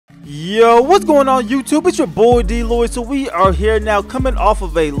Yo, what's going on YouTube? It's your boy DLloyd. So we are here now coming off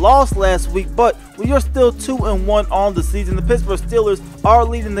of a loss last week, but we are still 2-1 on the season. The Pittsburgh Steelers are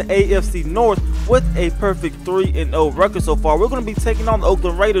leading the AFC North with a perfect 3-0 record so far. We're going to be taking on the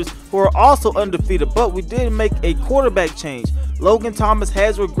Oakland Raiders, who are also undefeated, but we did make a quarterback change. Logan Thomas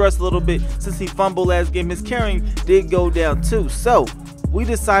has regressed a little bit since he fumbled last game. His carrying did go down too. So we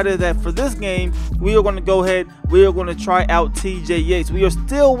decided that for this game, we are going to go ahead, we are going to try out TJ Yates. We are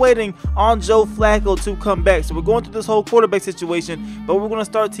still waiting on Joe Flacco to come back. So we're going through this whole quarterback situation, but we're going to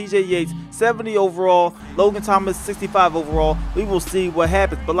start TJ Yates, 70 overall, Logan Thomas, 65 overall. We will see what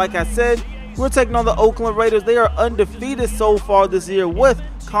happens. But like I said, we're taking on the Oakland Raiders. They are undefeated so far this year with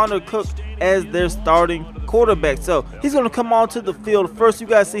Connor Cook as their starting quarterback. So he's going to come onto the field. First, you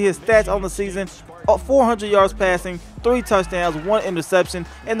guys see his stats on the season. 400 yards passing, 3 touchdowns, 1 interception.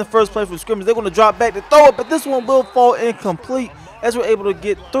 In the first play from scrimmage, they're going to drop back to throw it, but this one will fall incomplete as we're able to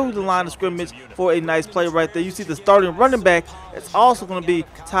get through the line of scrimmage for a nice play right there. You see the starting running back. It's also going to be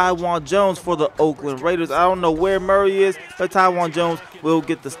Taiwan Jones for the Oakland Raiders. I don't know where Murray is, but Taiwan Jones will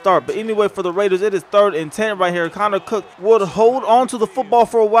get the start. But anyway, for the Raiders, it is 3rd and 10 right here. Connor Cook would hold on to the football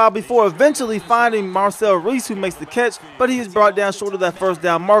for a while before eventually finding Marcel Reese, who makes the catch, but he is brought down short of that first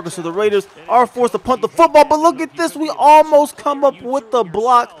down marker. So the Raiders are forced to punt the football, but look at this. We almost come up with the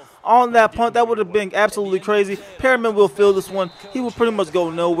block on that punt. That would have been absolutely crazy. Perriman will field this one. He will pretty much go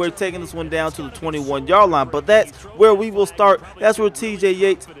nowhere, taking this one down to the 21-yard line. But that's where we will start. That's where TJ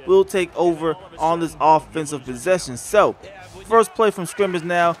Yates will take over on this offensive possession. So first play from scrimmage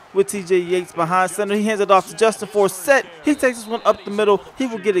now with TJ Yates behind center. He hands it off to Justin Forsett. He takes this one up the middle. He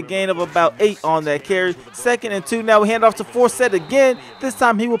will get a gain of about 8 on that carry. 2nd and 2. Now we hand off to Forsett again. This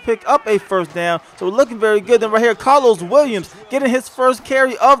time he will pick up a first down. So we're looking very good. Then right here, Carlos Williams getting his first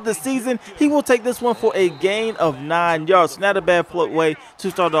carry of the season. He will take this one for a gain of 9 yards. So not a bad way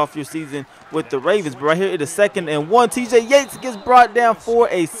to start off your season with the Ravens. But right here it is 2nd and 1. TJ Yates gets brought down for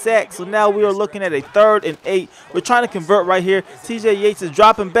a sack. So now we are looking at a 3rd and 8. We're trying to convert right here. TJ Yates is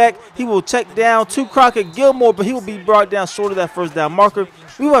dropping back. He will check down to Crockett Gilmore, but he will be brought down short of that first down marker.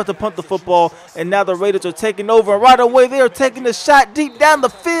 We will have to punt the football, and now the Raiders are taking over. And right away, they are taking a shot deep down the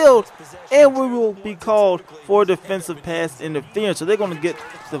field, and we will be called for defensive pass interference. So they're going to get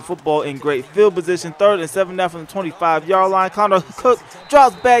the football in great field position. 3rd and 7 now from the 25-yard line. Connor Cook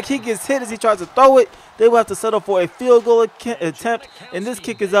drops back. He gets hit as he tries to throw it. They will have to settle for a field goal attempt, and this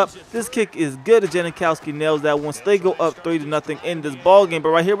kick is up. This kick is good. Janikowski nails that one. So they go up 3-0 in this ball game. But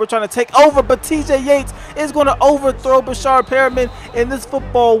right here, we're trying to take over, but TJ Yates is going to overthrow Bashard Perriman, and this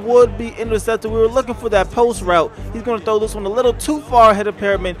football would be intercepted. We were looking for that post route. He's going to throw this one a little too far ahead of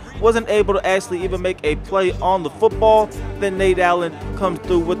Perriman. Wasn't able to actually even make a play on the football. Then Nate Allen comes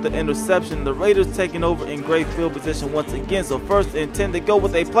through with the interception. The Raiders taking over in great field position once again. So 1st and 10, they go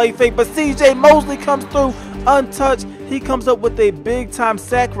with a play fake, but CJ Mosley comes through untouched. He comes up with a big time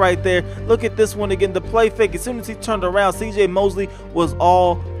sack right there. Look at this one again, the play fake. As soon as he turned around, CJ Mosley was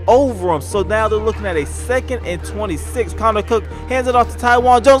all over him. So now they're looking at a 2nd and 26. Connor Cook hands it off to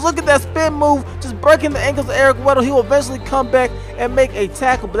Taiwan Jones. Look at that spin move, just breaking the ankles of Eric Weddle. He will eventually come back and make a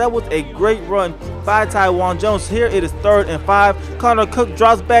tackle, but that was a great run by Taiwan Jones. Here it is 3rd and 5. Connor Cook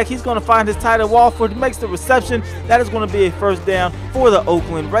drops back. He's going to find his tight end Walford. He makes the reception. That is going to be a first down for the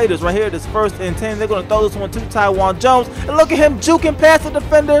Oakland Raiders. Right here it is 1st and 10. They're going to throw this one to Taiwan Jones, and look at him juking past the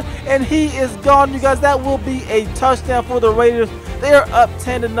defender, and he is gone. You guys, that will be a touchdown for the Raiders. They are up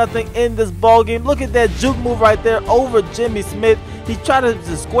 10-0 in this ball game. Look at that juke move right there over Jimmy Smith. He tried to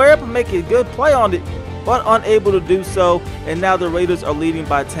just square up and make a good play on it, but unable to do so. And now the Raiders are leading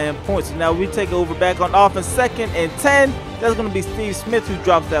by 10 points. So now we take over back on offense, 2nd and 10. That's going to be Steve Smith who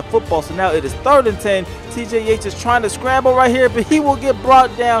drops that football. So now it is 3rd and 10. TJ Yates is trying to scramble right here, but he will get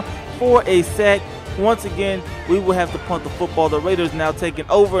brought down for a sack. Once again, we will have to punt the football. The Raiders now taking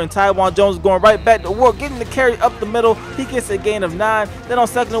over, and Taiwan Jones going right back to work, getting the carry up the middle. He gets a gain of 9. Then on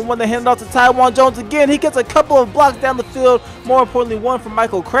 2nd and 1, they hand it off to Taiwan Jones again. He gets a couple of blocks down the field. More importantly, one from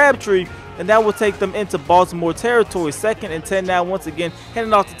Michael Crabtree, and that will take them into Baltimore territory. 2nd and 10 now, once again,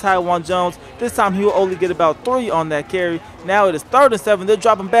 handing off to Taiwan Jones. This time he will only get about 3 on that carry. Now it is 3rd and 7. They're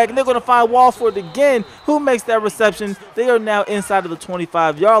dropping back, and they're going to find Walford again, who makes that reception. They are now inside of the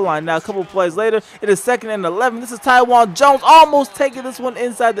 25-yard line. Now a couple plays later, it is 2nd and 11. This is Taiwan Jones almost taking this one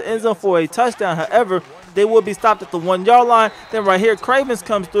inside the end zone for a touchdown. However, they will be stopped at the 1-yard line. Then right here, Cravens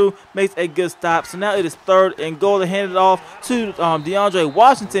comes through, makes a good stop. So now it is 3rd and goal. They hand it off to DeAndre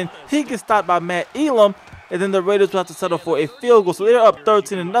Washington. He gets stopped by Matt Elam, and then the Raiders will have to settle for a field goal. So they're up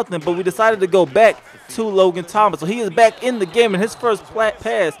 13-0, but we decided to go back to Logan Thomas. So he is back in the game, and his first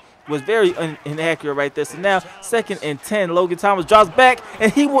pass was very inaccurate right there. So now 2nd and 10. Logan Thomas drops back,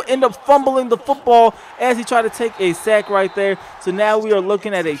 and he will end up fumbling the football as he tried to take a sack right there. So now we are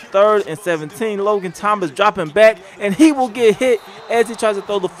looking at a 3rd and 17. Logan Thomas dropping back, and he will get hit as he tries to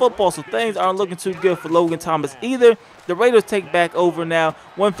throw the football. So things aren't looking too good for Logan Thomas either. The Raiders take back over now.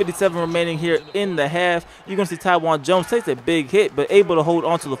 1:57 remaining here in the half. You're going to see Taiwan Jones takes a big hit, but able to hold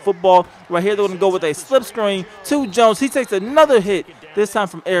on to the football. Right here, they're going to go with a slip screen to Jones. He takes another hit, this time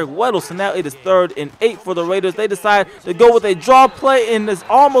from Eric Weddle. So now it is 3rd and 8 for the Raiders. They decide to go with a draw play, and it's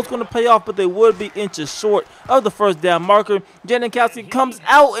almost going to pay off, but they would be inches short of the first down marker. Janikowski comes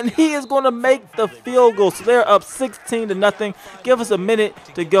out, and he is going to make the field goal. So they're up 16-0. Give us a minute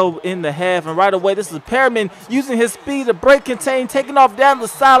to go in the half, and right away, this is Perriman using his speed to break contain, taking off down the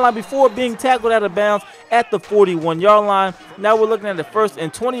sideline before being tackled out of bounds at the 41-yard line. Now we're looking at the 1st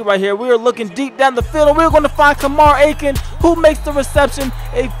and 20 right here. We are looking deep down the field, and we're going to find Kamar Aiken, who makes the reception,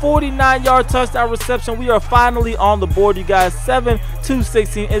 a 49-yard touchdown reception. We are finally on the board, you guys.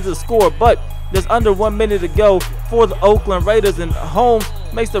 7-16 is the score, but there's under 1 minute to go for the Oakland Raiders, and Holmes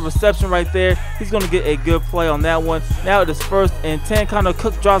makes the reception right there. He's going to get a good play on that one. Now it is 1st and 10. Connor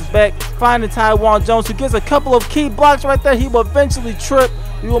Cook drops back, finding Taiwan Jones, who gets a couple of key blocks right there. He will eventually trip.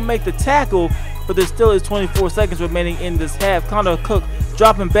 We will make the tackle, but there still is 24 seconds remaining in this half. Connor Cook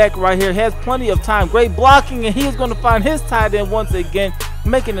dropping back right here, has plenty of time. Great blocking, and he is going to find his tight end once again,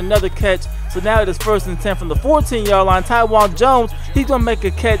 making another catch. So now it is 1st and 10 from the 14-yard line. Taiwan Jones, he's going to make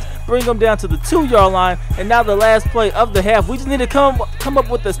a catch, bring him down to the 2-yard line. And now the last play of the half. We just need to come up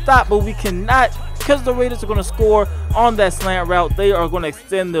with a stop, but we cannot, because the Raiders are going to score on that slant route. They are going to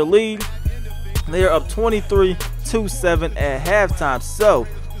extend their lead. They are up 23-7 at halftime. So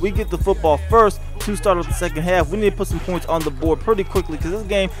we get the football first to start off the second half. We need to put some points on the board pretty quickly, because this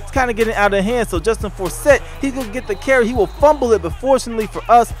game is kind of getting out of hand. So Justin Forsett, he's going to get the carry. He will fumble it, but fortunately for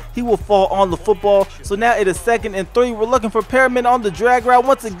us, he will fall on the football. So now it is 2nd and 3. We're looking for Perriman on the drag route.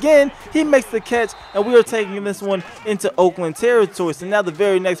 Once again, he makes the catch, and we are taking this one into Oakland territory. So now the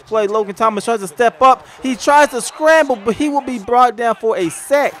very next play, Logan Thomas tries to step up. He tries to scramble, but he will be brought down for a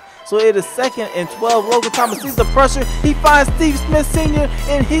sack. So it is 2nd and 12. Logan Thomas sees the pressure. He finds Steve Smith Sr.,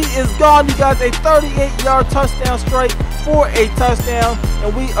 and he is gone. You guys, a 38-yard touchdown strike for a touchdown,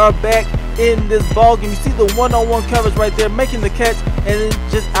 and we are back in this ballgame. You see the one-on-one coverage right there, making the catch, and then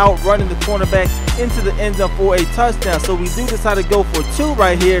just outrunning the cornerback into the end zone for a touchdown. So we do decide to go for 2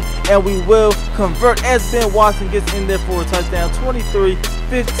 right here, and we will convert as Ben Watson gets in there for a touchdown.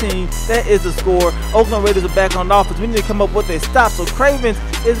 23-15, that is the score. Oakland Raiders are back on offense. We need to come up with a stop. So Cravens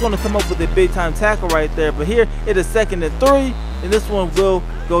is going to come up with a big-time tackle right there. But here it is 2nd and 3, and this one will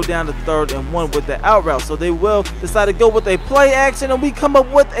go down to 3rd and 1 with the out route. So they will decide to go with a play action, and we come up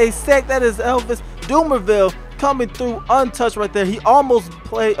with a sack. That is Elvis Dumerville coming through untouched right there. He almost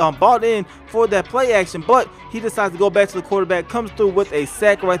bought in for that play action, but he decides to go back to the quarterback, comes through with a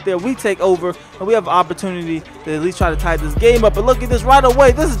sack right there. We take over, and we have an opportunity to at least try to tie this game up. But look at this right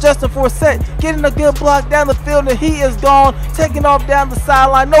away. This is Justin Forsett getting a good block down the field, and he is gone, taking off down the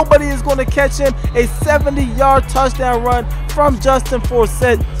sideline. Nobody is going to catch him. A 70-yard touchdown run from Justin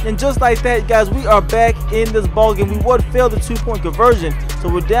Forsett. And just like that, guys, we are back in this ballgame. We would fail the 2-point conversion, so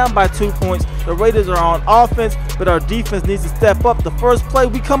we're down by 2 points. The Raiders are on offense, but our defense needs to step up. The first play,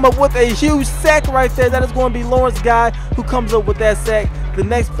 we come up with a huge sack right there. That is going to be Lawrence Guy who comes up with that sack. The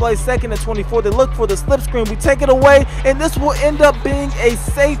next play, 2nd and 24, they look for the slip screen. We take it away, and this will end up being a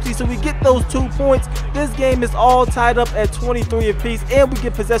safety, so we get those 2 points. This game is all tied up at 23 apiece, and we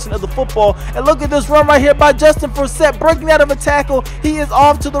get possession of the football. And look at this run right here by Justin Forsett, breaking out of a tackle. He is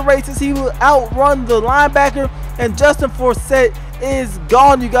off to the races. He will outrun the linebacker, and Justin Forsett is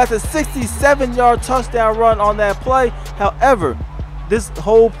gone. You got a 67-yard touchdown run on that play. However, this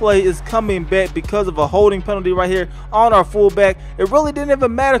whole play is coming back because of a holding penalty right here on our fullback. It really didn't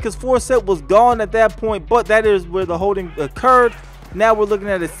even matter because Forsett was gone at that point, but that is where the holding occurred. Now we're looking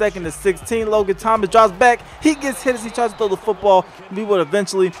at a 2nd and 16. Logan Thomas drops back. He gets hit as he tries to throw the football. We would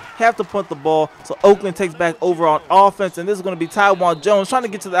eventually have to punt the ball. So Oakland takes back over on offense. And this is going to be Taiwan Jones trying to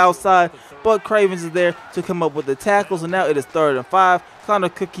get to the outside. But Cravens is there to come up with the tackles. And now it is 3rd and 5. Connor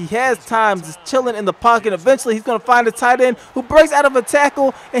Cook, he has time just chilling in the pocket. Eventually, he's going to find a tight end who breaks out of a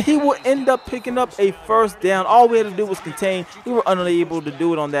tackle, and he will end up picking up a first down. All we had to do was contain. We were unable to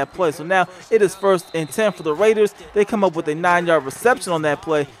do it on that play. So now it is 1st and 10 for the Raiders. They come up with a 9-yard reception on that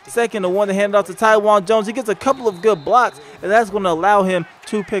play. 2nd and 1, they hand it off to Taiwan Jones. He gets a couple of good blocks, and that's going to allow him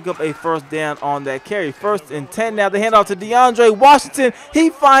to pick up a first down on that carry. 1st and 10 now. They hand off to DeAndre Washington. He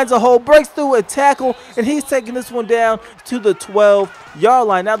finds a hole, breaks through a tackle, and he's taking this one down to the 12-yard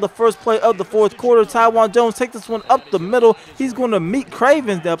line. Now the first play of the 4th quarter. Taiwan Jones takes this one up the middle. He's going to meet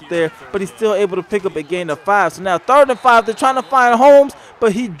Cravens up there, but he's still able to pick up a gain of 5. So now 3rd and 5. They're trying to find Holmes,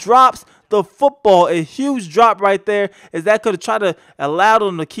 but he drops the football. A huge drop right there, as that could have tried to allow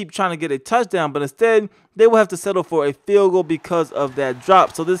them to keep trying to get a touchdown, but instead they will have to settle for a field goal because of that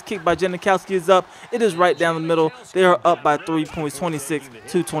drop. So this kick by Janikowski is up. It is right down the middle. They are up by 3 points,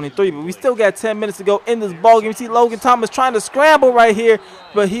 26-23. But we still got 10 minutes to go in this ball game. You see Logan Thomas trying to scramble right here,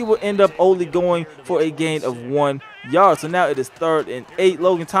 but he will end up only going for a gain of 1 yard. So now it is 3rd and 8.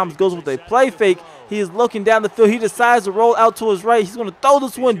 Logan Thomas goes with a play fake. He is looking down the field. He decides to roll out to his right. He's going to throw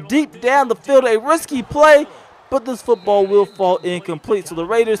this one deep down the field. A risky play, but this football will fall incomplete. So the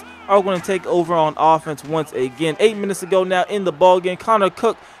Raiders are going to take over on offense once again. 8 minutes to go now in the ball game. Connor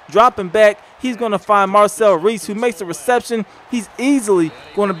Cook dropping back. He's going to find Marcel Reese, who makes the reception. He's easily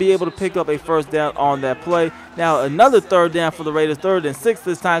going to be able to pick up a first down on that play. Now another 3rd down for the Raiders, 3rd and 6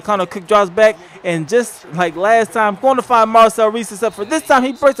 this time. Connor Cook drops back, and just like last time, going to find Marcel Reese, except for this time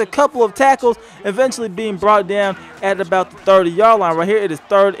he breaks a couple of tackles, eventually being brought down at about the 30-yard line. Right here it is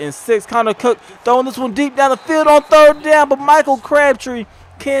 3rd and 6. Connor Cook throwing this one deep down the field on 3rd down, but Michael Crabtree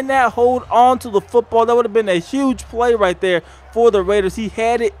cannot hold on to the football. That would have been a huge play right there for the Raiders. He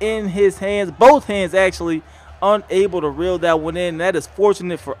had it in his hands, both hands actually, unable to reel that one in. That is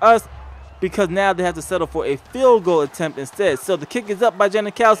fortunate for us, because now they have to settle for a field goal attempt instead. So the kick is up by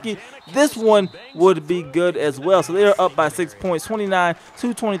Janikowski. This one would be good as well. So they are up by 6 points,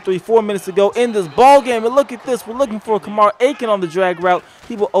 29-23. 4 minutes to go in this ball game. And look at this. We're looking for Kamar Aiken on the drag route.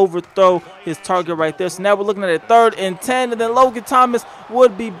 He will overthrow his target right there. So now we're looking at a 3rd and 10. And then Logan Thomas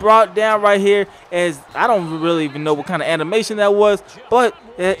would be brought down right here, as I don't really even know what kind of animation that was, but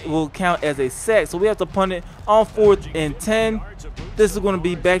it will count as a sack. So we have to punt it on 4th and 10. This is going to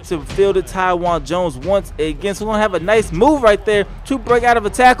be back to fielded Taiwan Jones once again. So we're going to have a nice move right there to break out of a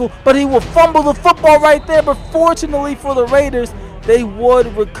tackle, but he will fumble the football right there. But fortunately for the Raiders, they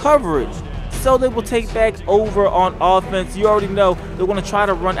would recover it. So they will take back over on offense. You already know they're going to try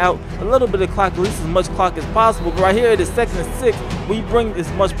to run out a little bit of clock, at least as much clock as possible. But right here it is 2nd and 6. We bring as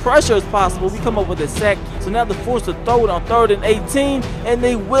much pressure as possible. We come up with a sack. So now they're forced to throw it on 3rd and 18, and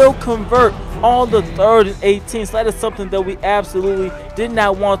they will convert on the 3rd and 18. So that is something that we absolutely did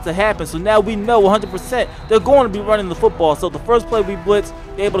not want to happen. So now we know 100% they're going to be running the football. So the first play we blitz,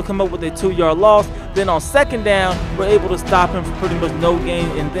 they're able to come up with a 2-yard loss. Then on 2nd down, we're able to stop him for pretty much no gain.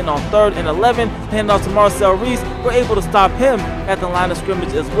 And then on 3rd and 11, hand off to Marcel Reese, we're able to stop him at the line of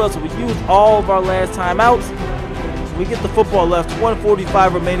scrimmage as well. So we used all of our last timeouts. We get the football left,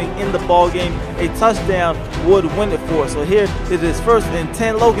 1:45 remaining in the ball game. A touchdown would win it for us. So here it is 1st and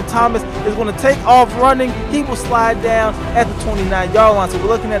 10. Logan Thomas is going to take off running. He will slide down at the 29-yard line. So we're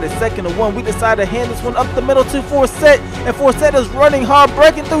looking at a 2nd and 1. We decide to hand this one up the middle to Forsett, and Forsett is running hard,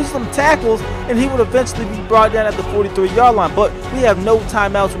 breaking through some tackles, and he would eventually be brought down at the 43-yard line. But we have no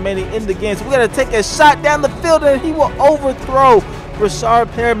timeouts remaining in the game, so we got to take a shot down the field, and he will overthrow Rashard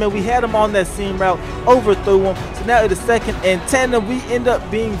Perriman. We had him on that seam route, overthrew him. So now it is 2nd and 10, and we end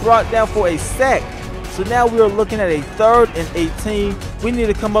up being brought down for a sack. So now we are looking at a 3rd and 18. We need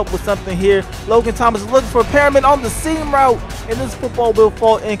to come up with something here. Logan Thomas is looking for Perriman on the seam route, and this football will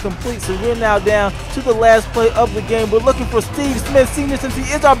fall incomplete. So we're now down to the last play of the game. We're looking for Steve Smith Sr., since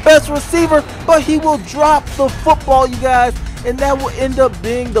he is our best receiver, but he will drop the football, you guys, and that will end up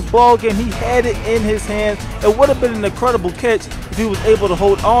being the ball game. He had it in his hands. It would have been an incredible catch if he was able to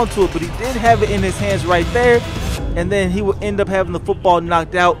hold on to it, but he did have it in his hands right there, and then he will end up having the football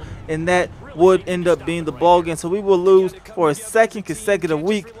knocked out, and that would end up being the ball game. So we will lose for a 2nd consecutive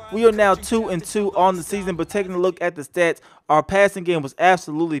week. We are now 2-2 on the season, but taking a look at the stats, our passing game was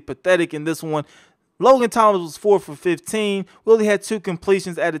absolutely pathetic in this one. Logan Thomas was 4 for 15. We only had 2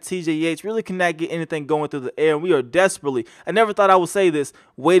 completions out of TJ Yates. Really cannot get anything going through the air. And we are desperately, I never thought I would say this,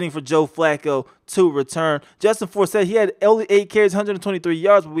 waiting for Joe Flacco to return. Justin Forsett, he had only 8 carries, 123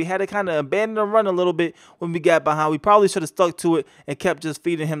 yards, but we had to kind of abandon the run a little bit when we got behind. We probably should have stuck to it and kept just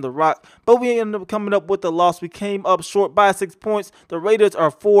feeding him the rock. But we ended up coming up with the loss. We came up short by 6 points. The Raiders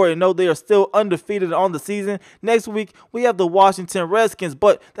are 4-0. They are still undefeated on the season. Next week, we have the Washington Redskins.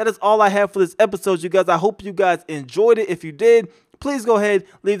 But that is all I have for this episode, you guys. I hope you guys enjoyed it. If you did, please go ahead,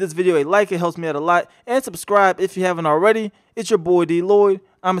 leave this video a like. It helps me out a lot. And subscribe if you haven't already. It's your boy D Lloyd.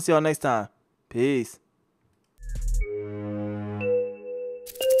 I'm going to see y'all next time. Peace.